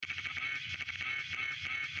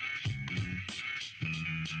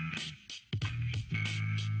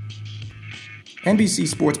NBC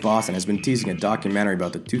Sports Boston has been teasing a documentary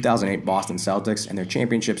about the 2008 Boston Celtics and their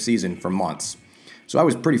championship season for months, so I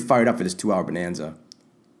was pretty fired up for this 2-hour bonanza.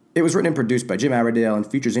 It was written and produced by Jim Aberdale and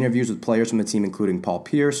features interviews with players from the team including Paul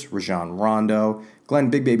Pierce, Rajon Rondo, Glenn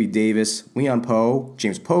Big Baby Davis, Leon Powe,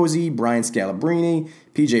 James Posey, Brian Scalabrine,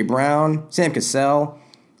 PJ Brown, Sam Cassell,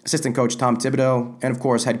 assistant coach Tom Thibodeau, and of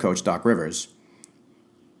course head coach Doc Rivers.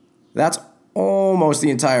 That's almost the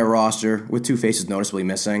entire roster, with two faces noticeably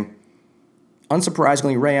missing.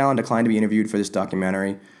 Unsurprisingly, Ray Allen declined to be interviewed for this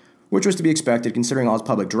documentary, which was to be expected considering all his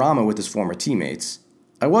public drama with his former teammates.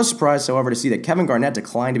 I was surprised, however, to see that Kevin Garnett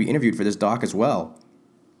declined to be interviewed for this doc as well.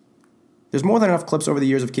 There's more than enough clips over the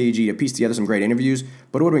years of KG to piece together some great interviews,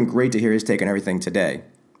 but it would have been great to hear his take on everything today.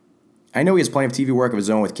 I know he has plenty of TV work of his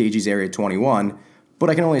own with KG's Area 21, but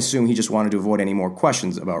I can only assume he just wanted to avoid any more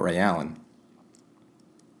questions about Ray Allen.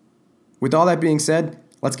 With all that being said,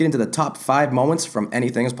 let's get into the top 5 moments from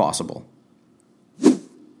Anything Is Possible.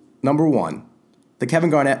 Number 1. The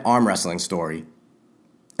Kevin Garnett arm wrestling story.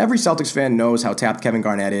 Every Celtics fan knows how tapped Kevin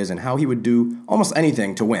Garnett is and how he would do almost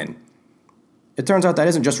anything to win. It turns out that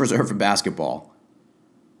isn't just reserved for basketball.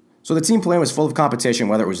 So the team plan was full of competition,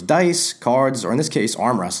 whether it was dice, cards, or in this case,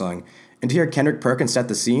 arm wrestling, and to hear Kendrick Perkins set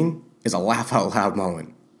the scene is a laugh-out-loud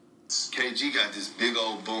moment. KG got this big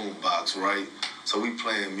old boom box, right? So we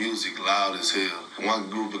playing music loud as hell. One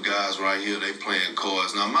group of guys right here, they playing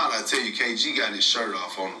cards. Now, mind I tell you, KG got his shirt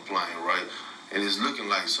off on the plane, right? And it's looking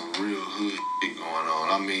like some real hood shit going on.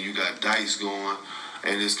 I mean, you got dice going,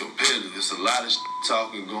 and it's competitive. It's a lot of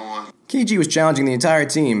talking going. KG was challenging the entire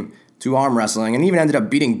team to arm wrestling and even ended up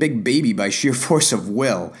beating Big Baby by sheer force of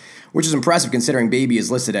will, which is impressive considering Baby is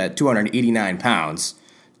listed at 289 pounds.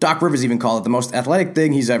 Doc Rivers even called it the most athletic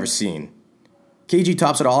thing he's ever seen. KG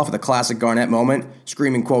tops it all off with a classic Garnett moment,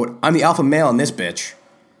 screaming, quote, "I'm the alpha male in this bitch."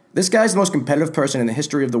 This guy's the most competitive person in the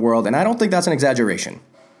history of the world, and I don't think that's an exaggeration.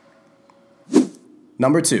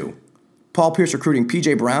 Number 2. Paul Pierce recruiting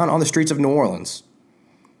PJ Brown on the streets of New Orleans.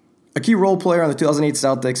 A key role player on the 2008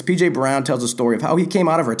 Celtics, PJ Brown tells a story of how he came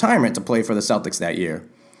out of retirement to play for the Celtics that year.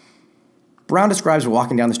 Brown describes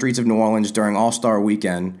walking down the streets of New Orleans during All-Star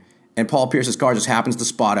Weekend, and Paul Pierce's car just happens to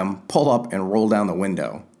spot him, pull up, and roll down the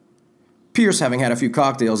window. Pierce, having had a few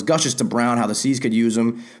cocktails, gushes to Brown how the C's could use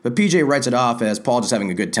him, but PJ writes it off as Paul just having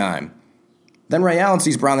a good time. Then Ray Allen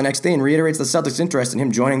sees Brown the next day and reiterates the Celtics' interest in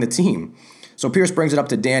him joining the team. So Pierce brings it up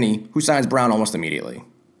to Danny, who signs Brown almost immediately.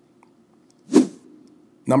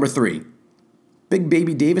 Number 3. Big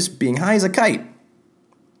Baby Davis being high as a kite.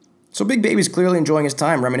 So Big Baby's clearly enjoying his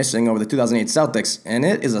time reminiscing over the 2008 Celtics, and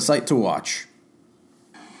it is a sight to watch.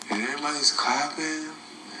 And everybody's clapping,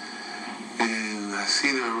 and I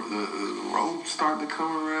see the rope starting to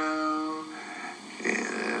come around,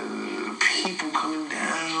 and people coming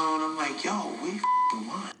down. I'm like, yo, we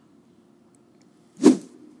won.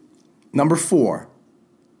 Number 4.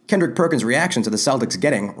 Kendrick Perkins' reaction to the Celtics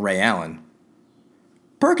getting Ray Allen.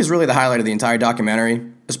 Perk is really the highlight of the entire documentary,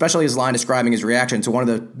 especially his line describing his reaction to one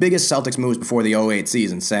of the biggest Celtics moves before the 2008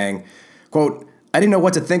 season, saying, quote, "I didn't know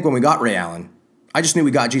what to think when we got Ray Allen. I just knew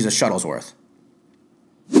we got Jesus Shuttlesworth."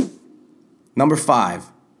 Number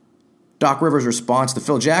 5. Doc Rivers' response to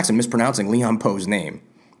Phil Jackson mispronouncing Leon Powe's name.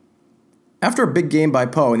 After a big game by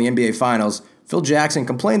Powe in the NBA Finals, Phil Jackson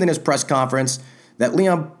complained in his press conference that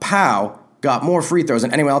Leon Powe got more free throws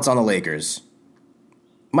than anyone else on the Lakers.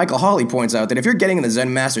 Michael Hawley points out that if you're getting in the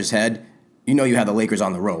Zen Master's head, you know you have the Lakers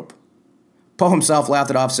on the rope. Powe himself laughed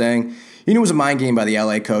it off, saying he knew it was a mind game by the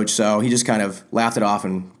LA coach, so he just kind of laughed it off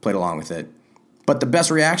and played along with it. But the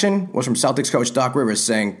best reaction was from Celtics coach Doc Rivers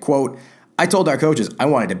saying, quote, "I told our coaches I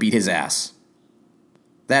wanted to beat his ass."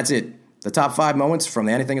 That's it. The top 5 moments from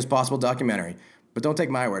the Anything Is Possible documentary. But don't take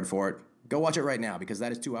my word for it. Go watch it right now because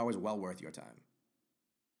that is 2 hours well worth your time.